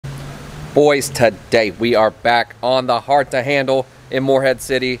Boys, today we are back on the Hard to Handle in Morehead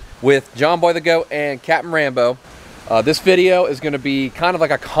City with John Boy the Goat and Captain Rambo. This video is going to be kind of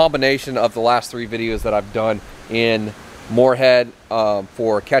like a combination of the last 3 videos that I've done in Morehead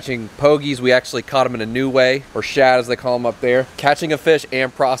for catching pogies. We actually caught them in a new way, or shad as they call them up there. Catching a fish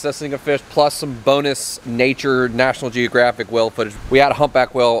and processing a fish, plus some bonus nature National Geographic whale footage. We had a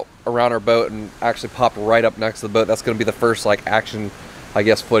humpback whale around our boat and actually popped right up next to the boat. That's going to be the first like action, I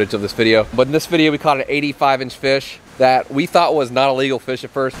guess, footage of this video. But in this video we caught an 85-inch fish that we thought was not a legal fish at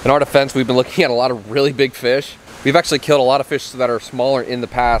first. In our defense, we've been looking at a lot of really big fish. We've actually killed a lot of fish that are smaller in the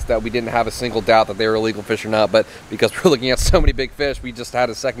past that we didn't have a single doubt that they were illegal fish or not, but because we're looking at so many big fish, we just had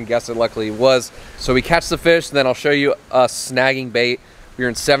to second guess it. Luckily it was. So we catch the fish, then I'll show you us snagging bait. We were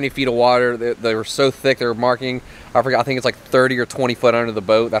in 70 feet of water. They were so thick, they were marking, I think it's like 30 or 20 foot under the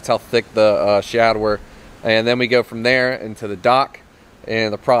boat. That's how thick the shad were. And then we go from there into the dock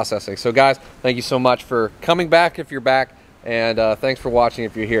and the processing. So guys, thank you so much for coming back if you're back, and thanks for watching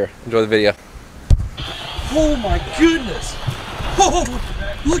if you're here. Enjoy the video. Oh my goodness! Oh,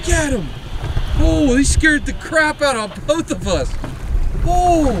 look at him! Oh, he scared the crap out of both of us!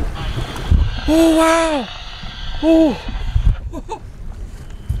 Oh! Oh wow! Oh!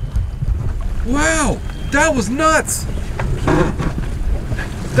 Wow! That was nuts!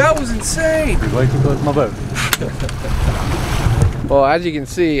 That was insane! You're way too close to my boat. Well, as you can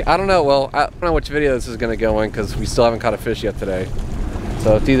see, I don't know which video this is going to go in because we still haven't caught a fish yet today.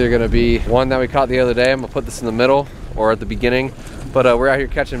 So it's either going to be one that we caught the other day, I'm going to put this in the middle, or at the beginning. But we're out here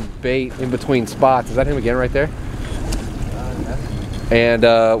catching bait in between spots. Is that him again right there?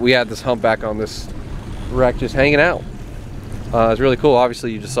 And we had this humpback on this wreck just hanging out. It's really cool.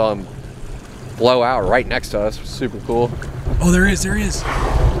 Obviously you just saw him blow out right next to us. Super cool. Oh, there he is.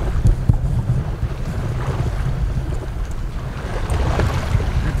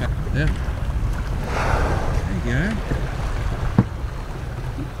 Yeah. There you go.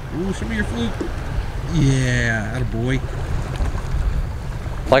 Ooh, show me your fluke. Yeah, attaboy.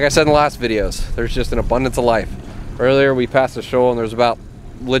 Like I said in the last videos, there's just an abundance of life. Earlier we passed a shoal and there's about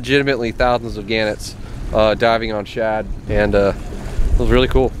legitimately thousands of gannets diving on shad, and it was really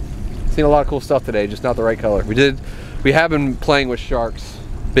cool. Seen a lot of cool stuff today, just not the right color. We have been playing with sharks,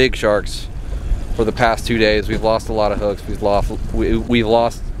 big sharks, for the past 2 days. We've lost a lot of hooks. We've lost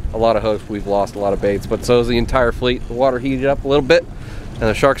a lot of hooks. We've lost a lot of baits, but so is the entire fleet. The water heated up a little bit and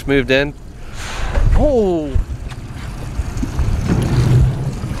the sharks moved in. Oh!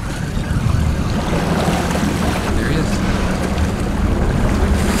 There he is.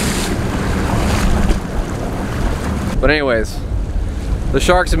 But anyways, the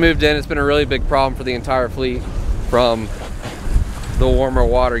sharks have moved in. It's been a really big problem for the entire fleet from the warmer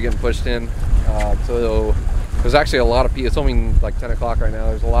water getting pushed in. So there's actually a lot of people, it's only like 10 o'clock right now,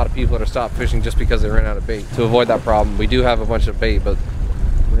 there's a lot of people that are stopped fishing just because they ran out of bait. To avoid that problem, we do have a bunch of bait, but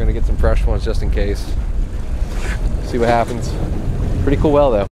we're gonna get some fresh ones just in case. See what happens. Pretty cool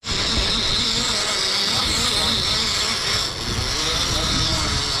well though.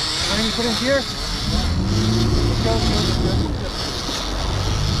 Put in here. Let's go.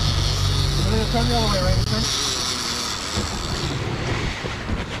 Turn the other way, right? Turn.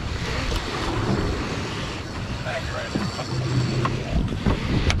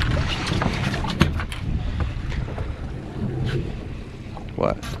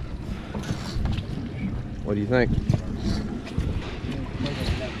 What? What do you think?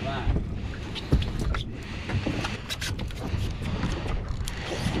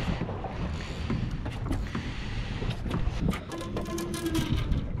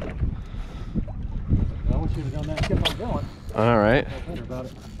 I want you to go down and keep on going. All right. About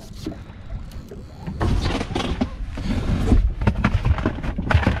it.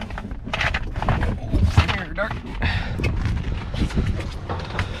 Here, Dirk.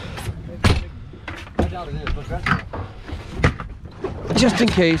 I doubt it is, but that's Just in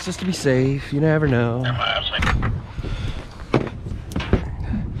case, just to be safe, you never know.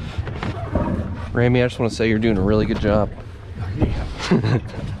 Ramy, I just want to say you're doing a really good job.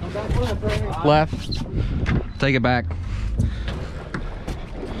 Left. Take it back.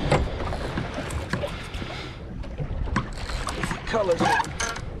 colors.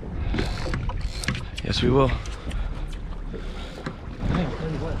 Yes, we will.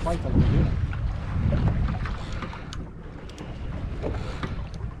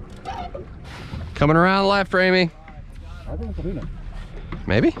 Coming around left, Ramy. I think it's a Luna.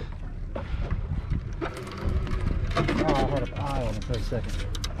 Maybe. Oh, I had an eye on it for a second.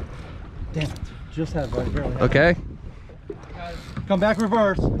 Damn it. Just had right barely. Okay. Come back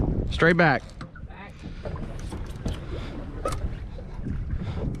reverse. Straight back.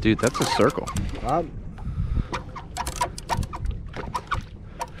 Dude, that's a circle.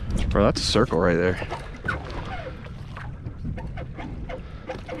 Bro, that's a circle right there.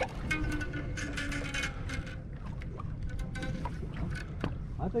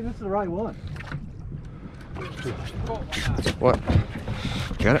 I think this is the right one. What?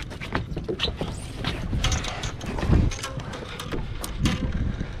 Got it?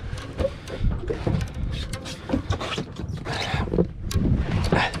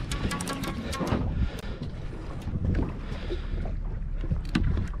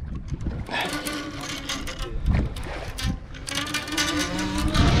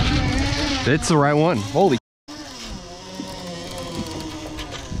 It's the right one. Holy.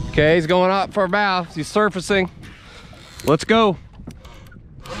 Okay, he's going up for a bath. He's surfacing. Let's go.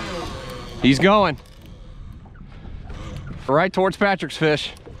 He's going. Right towards Patrick's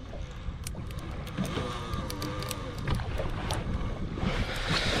fish.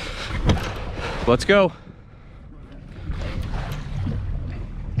 Let's go.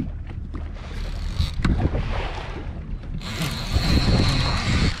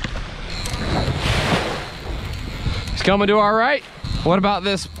 He's coming to our right. What about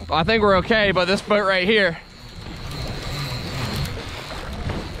this? I think we're okay, but this boat right here.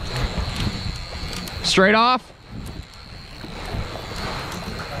 Straight off.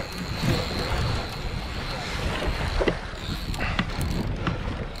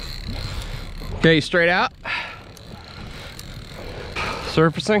 Okay, straight out.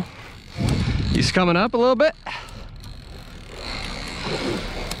 Surfacing. He's coming up a little bit.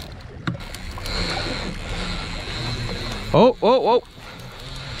 Oh, oh, oh.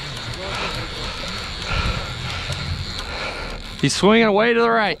 He's swinging away to the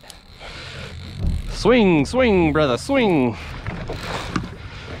right. Swing, swing, brother, swing.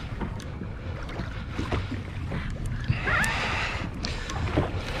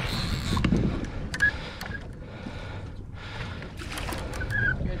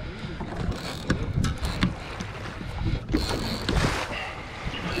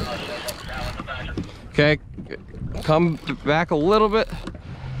 Okay, come back a little bit.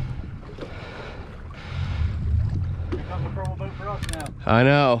 I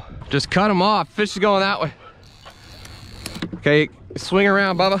know. Just cut him off. Fish is going that way. Okay, swing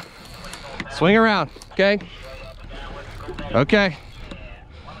around, Bubba. Swing around, okay? Okay.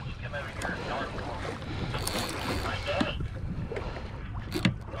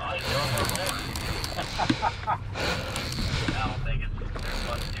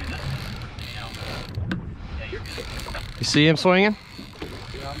 You see him swinging?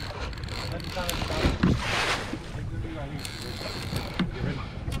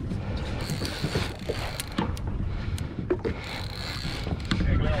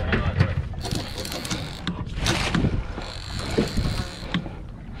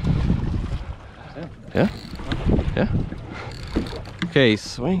 Yeah? Yeah? Okay,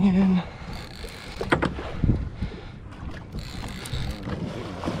 swinging.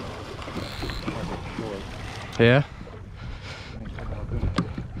 Yeah?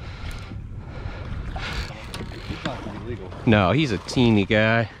 No, he's a teeny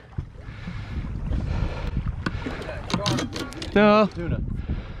guy. No. Tuna.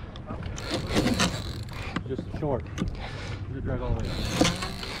 Just short. You drag all the way up.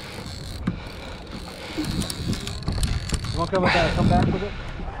 You want to come with that? Come back with it?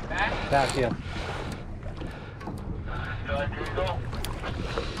 Back? Back, yeah.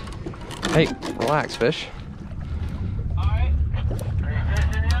 Hey, relax, fish. Alright. Are you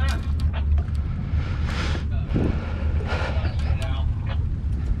fishing yet?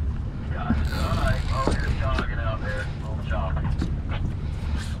 Alright. Oh, you're jogging out there. A little jogging.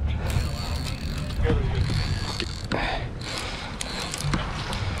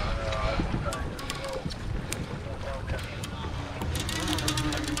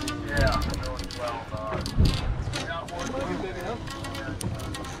 Yeah, I'm doing well. Got one.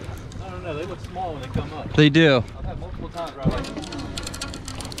 I don't know, they look small when they come up. They do. I've had multiple times where I like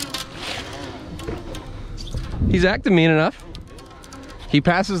He's acting mean enough. He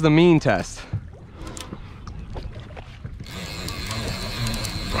passes the mean test.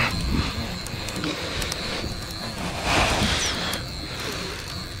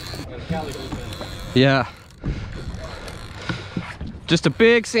 Yeah. Just a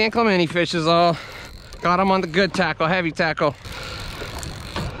big San Clemente fish is all. Got him on the good tackle, heavy tackle.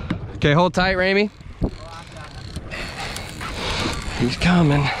 Okay, hold tight, Ramey. He's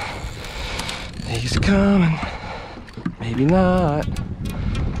coming. He's coming. Maybe not.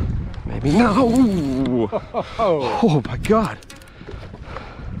 Maybe not. Ooh. Oh my God.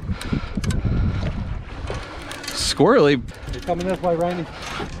 Squirrely. You're coming this way, Randy.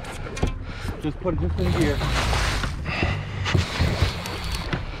 Just put it in gear.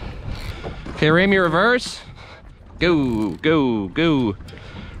 Okay, Ramy, reverse. Go, go, go.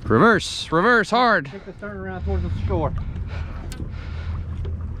 Reverse, reverse, hard. Take the stern around towards the shore.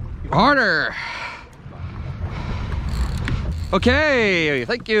 Harder. Okay,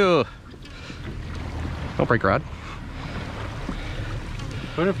 thank you. Don't break rod.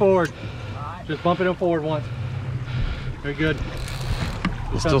 Put it forward. Just bump it forward once. Very good.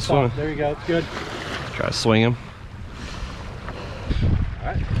 It's still swimming. There you go. It's good. Try to swing him. All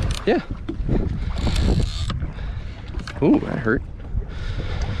right. Yeah. Ooh, that hurt.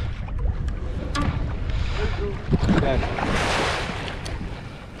 Okay.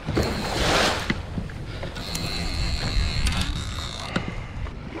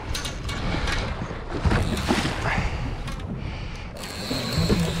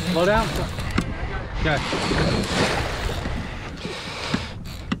 Slow down. Okay.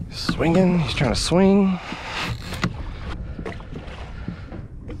 Swinging, he's trying to swing.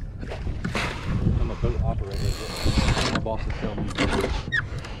 I'm a boat operator. My boss is telling me.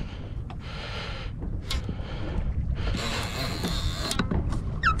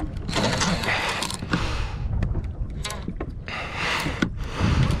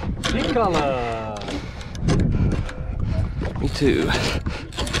 Pink color. Me too.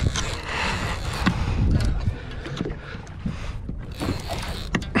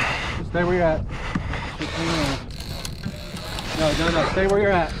 Stay where you're at. No. Stay where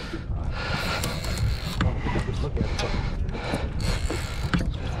you're at.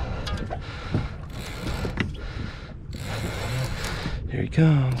 Here he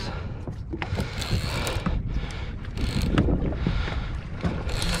comes.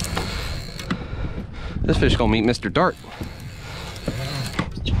 This fish gonna meet Mr. Dart.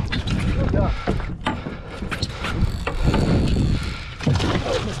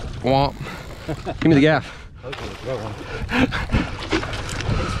 Womp. Give me the gaff.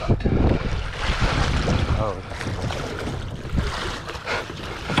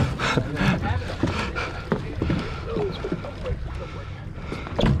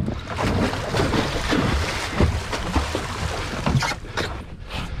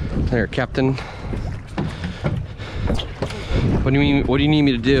 There, Captain. What do you mean? What do you need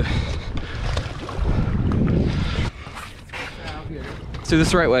me to do? Let's do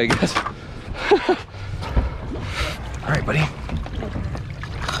this the right way, guys. All right, buddy.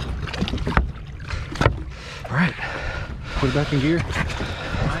 All right. Put it back in gear.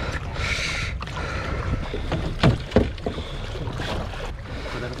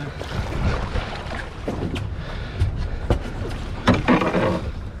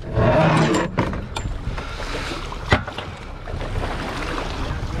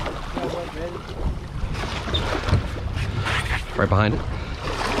 Right behind it.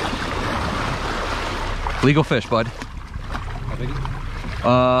 Legal fish, bud. How big is it?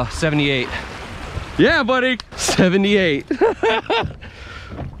 78. Yeah, buddy. 78.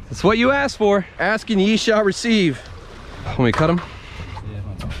 That's what you asked for. Ask and ye shall receive. Want me to cut him? Yeah.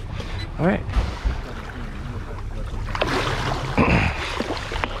 All right.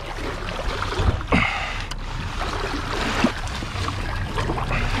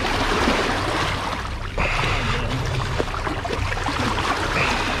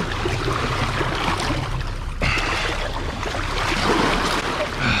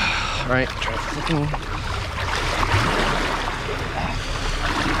 All right.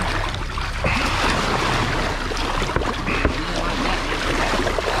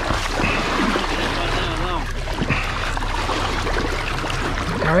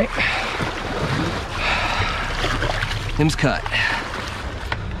 All right. Him's cut.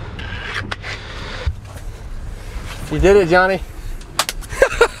 You did it, Johnny.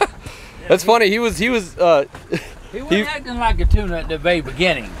 That's funny. He wasn't acting like a tuna at the very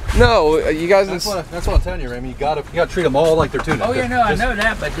beginning. No, you guys. That's what I'm telling you, Ramy. You gotta treat them all like they're tuna. Oh, yeah, no, I know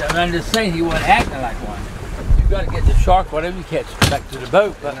that, but I'm just saying he wasn't acting like one. You got to get the shark, whatever you catch, back to the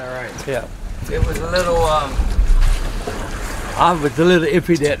boat. But All right. yeah, it was a little. I was a little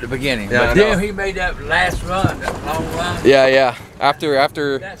iffy at the beginning, Yeah, but I then know. he made that last run, that long run. Yeah. After.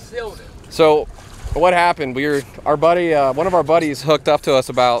 That sealed it. So, what happened? Our buddy, one of our buddies, hooked up to us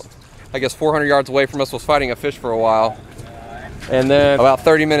about, I guess, 400 yards away from us. Was fighting a fish for a while, and then about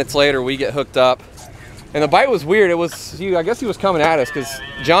 30 minutes later, we get hooked up, and the bite was weird. It was, I guess, he was coming at us because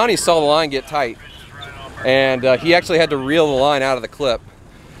Johnny saw the line get tight, and he actually had to reel the line out of the clip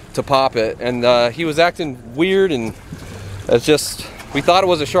to pop it, and he was acting weird, and it's just, we thought it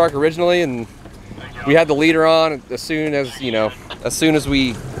was a shark originally, and we had the leader on as soon as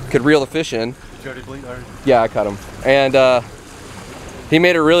we could reel the fish in. Jody Bleed, or Yeah, I cut him. And he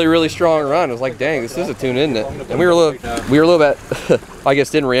made a really strong run. It was like, dang, this is a tune, isn't it? And we were a little bit, I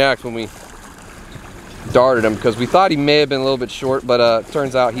guess, didn't react when we darted him because we thought he may have been a little bit short, but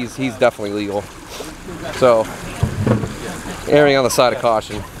turns out he's definitely legal. So, erring on the side of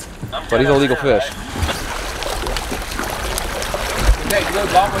caution, but he's a legal fish.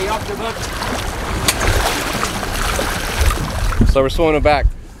 So we're swimming back,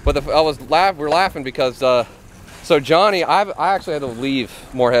 but we're laughing because so Johnny, I actually had to leave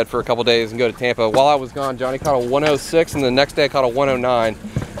Morehead for a couple days and go to Tampa. While I was gone, Johnny caught a 106, and the next day I caught a 109,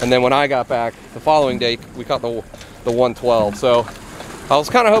 and then when I got back the following day, we caught the 112. So I was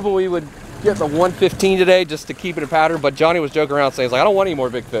kind of hoping we would get the 115 today just to keep it a pattern, but Johnny was joking around saying, like, I don't want any more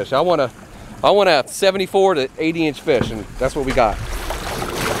big fish. I want a 74 to 80 inch fish, and that's what we got.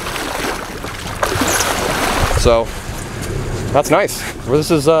 So that's nice.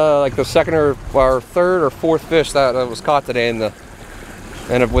 This is like the second or third or fourth fish that was caught today and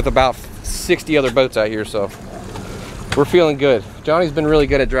with about 60 other boats out here, so we're feeling good. Johnny's been really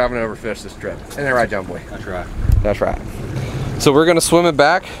good at driving over fish this trip. Isn't that right, John Boy? That's right. That's right. So we're gonna swim it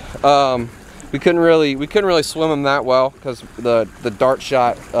back. We couldn't really swim him that well because the dart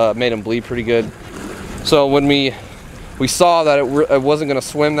shot made him bleed pretty good. So when we saw that it wasn't gonna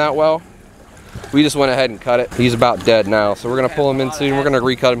swim that well, we just went ahead and cut it. He's about dead now, so we're gonna pull him in soon. We're gonna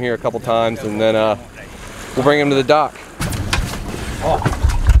recut him here a couple times, and then we'll bring him to the dock.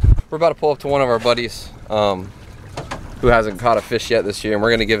 We're about to pull up to one of our buddies who hasn't caught a fish yet this year, and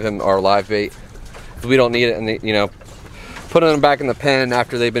we're gonna give him our live bait. We don't need it, and you know, putting them back in the pen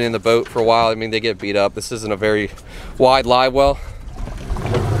after they've been in the boat for a while, I mean, they get beat up. This isn't a very wide live well,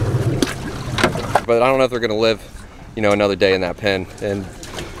 but I don't know if they're gonna live, you know, another day in that pen. And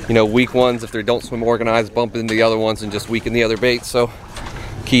you know, weak ones, if they don't swim organized, bump into the other ones and just weaken the other baits. So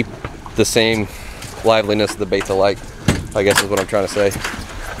keep the same liveliness of the baits alike, I guess is what I'm trying to say.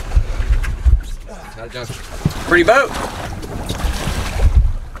 Pretty boat.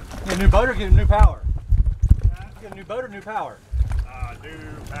 Get a new boat or get a new power? Get a new boat or new power? New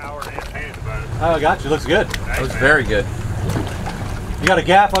power and painted the boat. Oh, I got you. Looks good. That was very good. You got a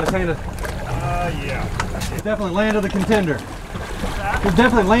gap on the painted? Yeah. It's definitely land of the contender. It's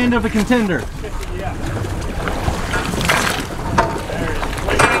definitely land of the contender. Yeah.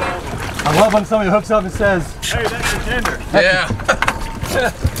 I love when somebody hooks up and says, Hey, that's contender. Yeah.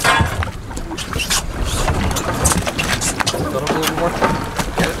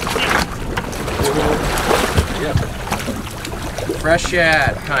 Fresh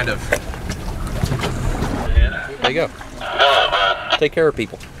shad, kind of. There you go. Take care of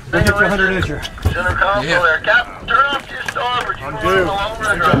people. go get your 100-incher. Center console there. Captain, turn off your starboard. I'm due. Good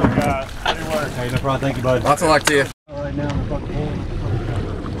job, guys. Hey, no problem. Thank you, bud. Lots of luck to you. All right, now I'm going to pull.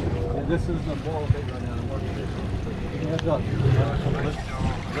 This is the ball bait right now. Heads up.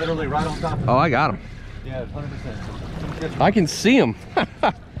 Literally right on top of it. Oh, I got him. Yeah, 100%. I can see him.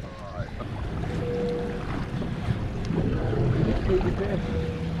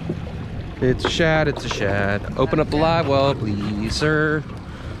 It's a shad, it's a shad. Open up the live well, please, sir.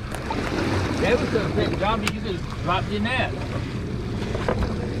 That was gonna take John, you could have dropped your net.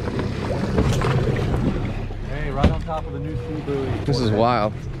 Hey, right on top of the new sea buoy. This is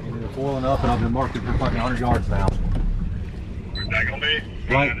wild. And it's boiling up, and I've been marking for fucking 100 yards now. Where's that gonna be?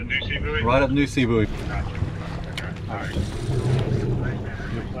 Right. The new sea buoy? Right up new sea buoy. All right.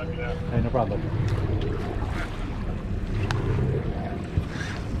 Let me know. Hey, no problem.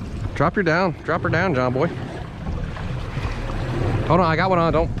 Drop her down, John boy. Hold on, I got one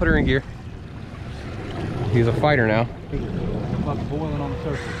on. Don't put her in gear. He's a fighter now. Fucking boiling on the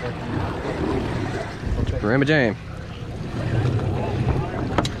surface. Grandma Jane.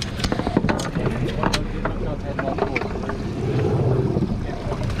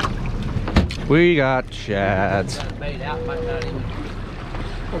 We got shads. Bait out, might not even.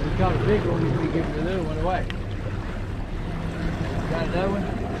 If we caught a big one, you'd be giving the little one away. Got another one?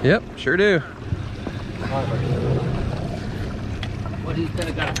 Yep, sure do. What, he's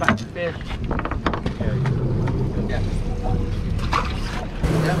gonna got a bunch of fish?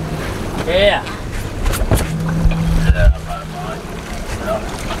 Yeah.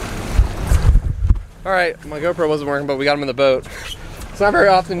 All right, my GoPro wasn't working, but we got him in the boat. It's not very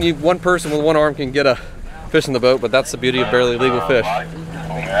often one person with one arm can get a fish in the boat, but that's the beauty of barely legal fish.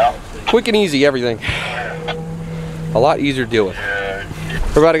 Quick and easy, everything. A lot easier to deal with.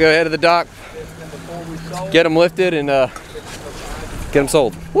 We're about to go ahead to the dock, get them lifted, and get them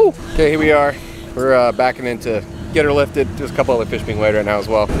sold. Woo! Okay, here we are. We're backing in to get her lifted. There's a couple other fish being weighed right now as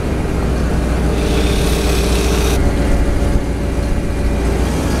well.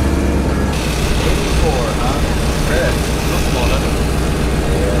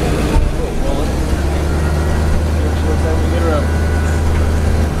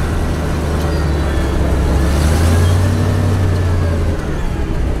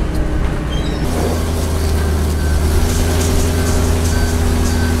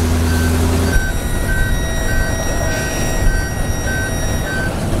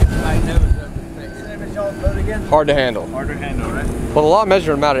 Hard to handle. Hard to handle, right? Well, the law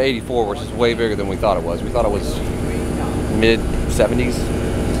measured them out at 84, which is way bigger than we thought it was. We thought it was mid-70s,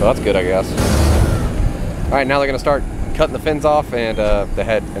 so that's good, I guess. All right, now they're gonna start cutting the fins off and the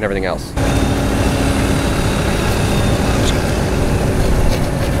head and everything else.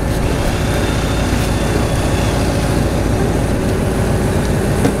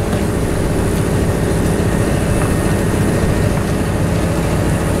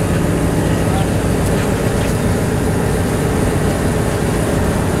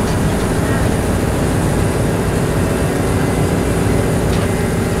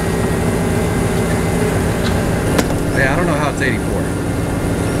 Yeah, I don't know how it's 84.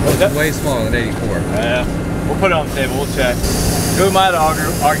 It's way smaller than 84. Yeah. We'll put it on the table. We'll check. Who am I to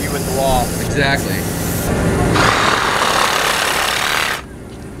argue with the law? Exactly.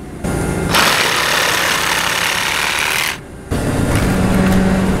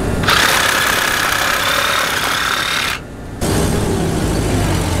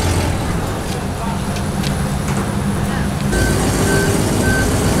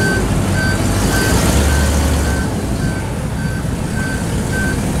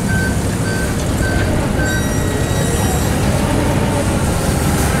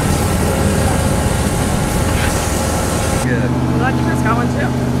 Glad you guys got one too.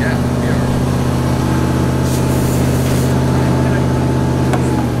 Yeah, we are.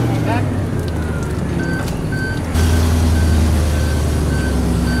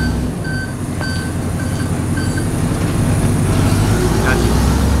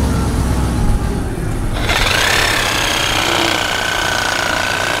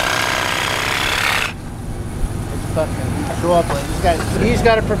 Show up. He's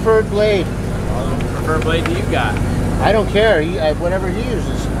got a preferred blade. Preferred blade do you got? I don't care. Whatever he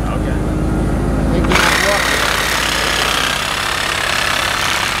uses. Okay. I think he might walk it.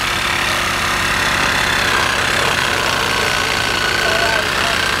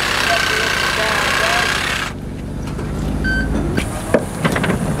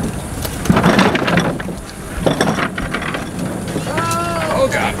 Oh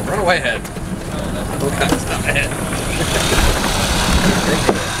God, run away head. Oh God, it's not a head.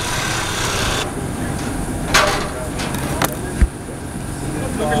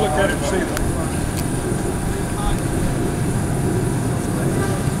 Let me look at it and see that.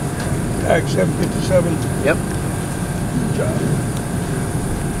 Tag 757. Yep. Good job.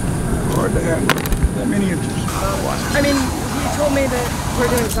 Hard to handle. That many inches. I mean, he told me that we're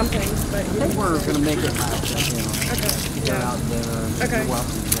doing something, but he didn't. We're gonna make it match. Okay. Get Yeah. out there. Okay.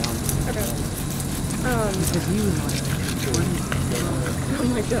 Welcome down. Okay. Because he was like, Oh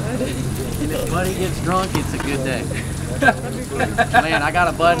my God. And if Buddy gets drunk, it's a good day. Man, I got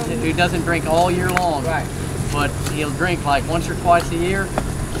a bud who doesn't drink all year long, but he'll drink like once or twice a year.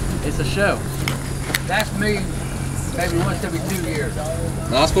 It's a show. That's me, maybe once every 2 years.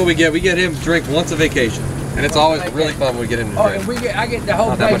 That's what we get. We get him to drink once a vacation. And it's always really fun when we get him to Oh, drink. and I get the whole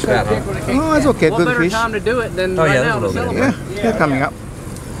Not that place much fat, huh? people that oh, can't that's okay. What Good better fish. time to do it than Oh, right yeah, now to there's a little celebrate? bit, Yeah, they're coming up.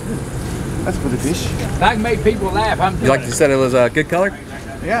 That's good fish. If I can make people laugh, I'm You doing like it. you said it was a good color?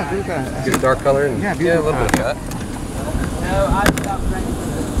 Yeah, good guy. Good dark color? And Yeah, a beautiful little bit of fat. No, I stopped drinking.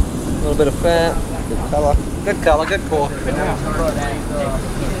 A little bit of fat. Good color. Good color, good core.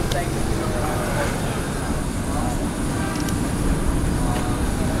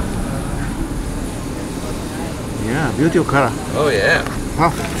 Yeah, beautiful color. Oh yeah.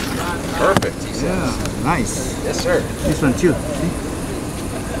 Wow. Perfect, he says. Yeah, nice. Yes, sir. This one too. See?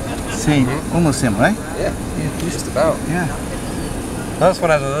 Same, almost same, right? Yeah. Just about. Yeah. No, this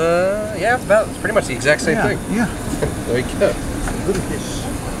one has a, yeah, it's pretty much the exact same yeah. thing. Yeah. There you go. Good fish.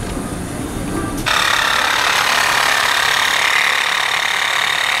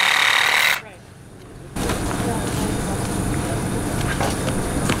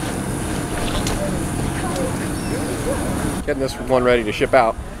 Getting this one ready to ship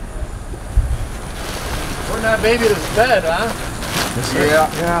out. Bring that baby to bed, huh? Yeah.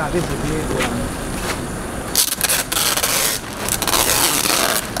 Yeah, this is a big one.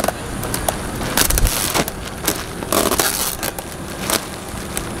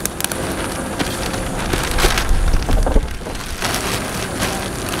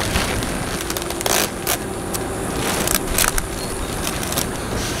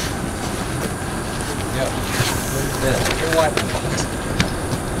 Yeah. Your wife box.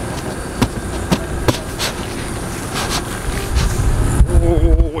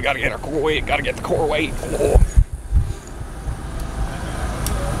 Oh, we gotta get our core weight. Gotta get the core weight. Oh.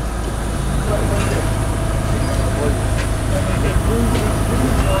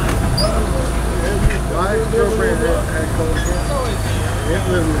 My girlfriend had cold cancer. It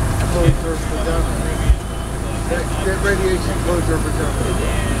literally closed her for radiation closure for jumping?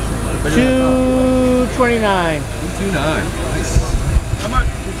 229. 229. Nice. How much?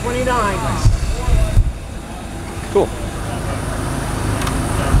 229. Cool.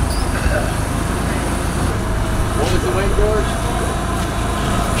 What was the weight, George?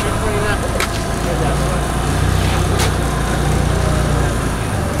 229.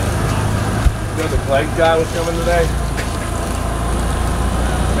 You know the plague guy was coming today?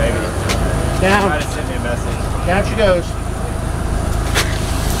 Maybe. Down. Try to send me a message. Down she goes.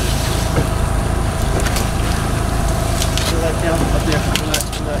 Pull that down up there. Pull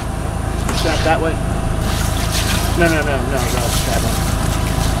that. Stop that way. No. That way.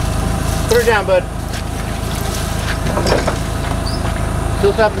 Put her down, bud.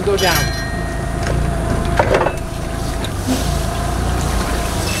 Tilt up and go down.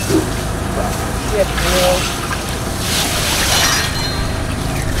 Shit, girl.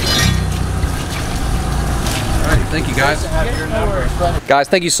 Thank you, guys. Guys,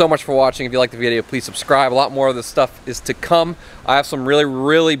 thank you so much for watching. If you liked the video, please subscribe. A lot more of this stuff is to come. I have some really,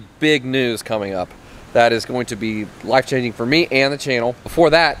 really big news coming up that is going to be life-changing for me and the channel. Before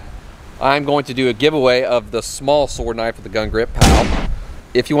that, I'm going to do a giveaway of the small sword knife with the gun grip, POW.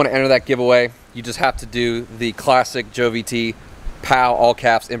 If you want to enter that giveaway, you just have to do the classic Joe VT POW, all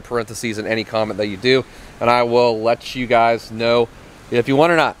caps, in parentheses, in any comment that you do, and I will let you guys know if you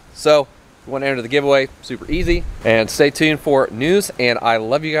want or not. So, if you want to enter the giveaway, super easy. And stay tuned for news, and I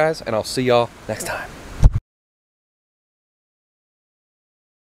love you guys, and I'll see y'all next time.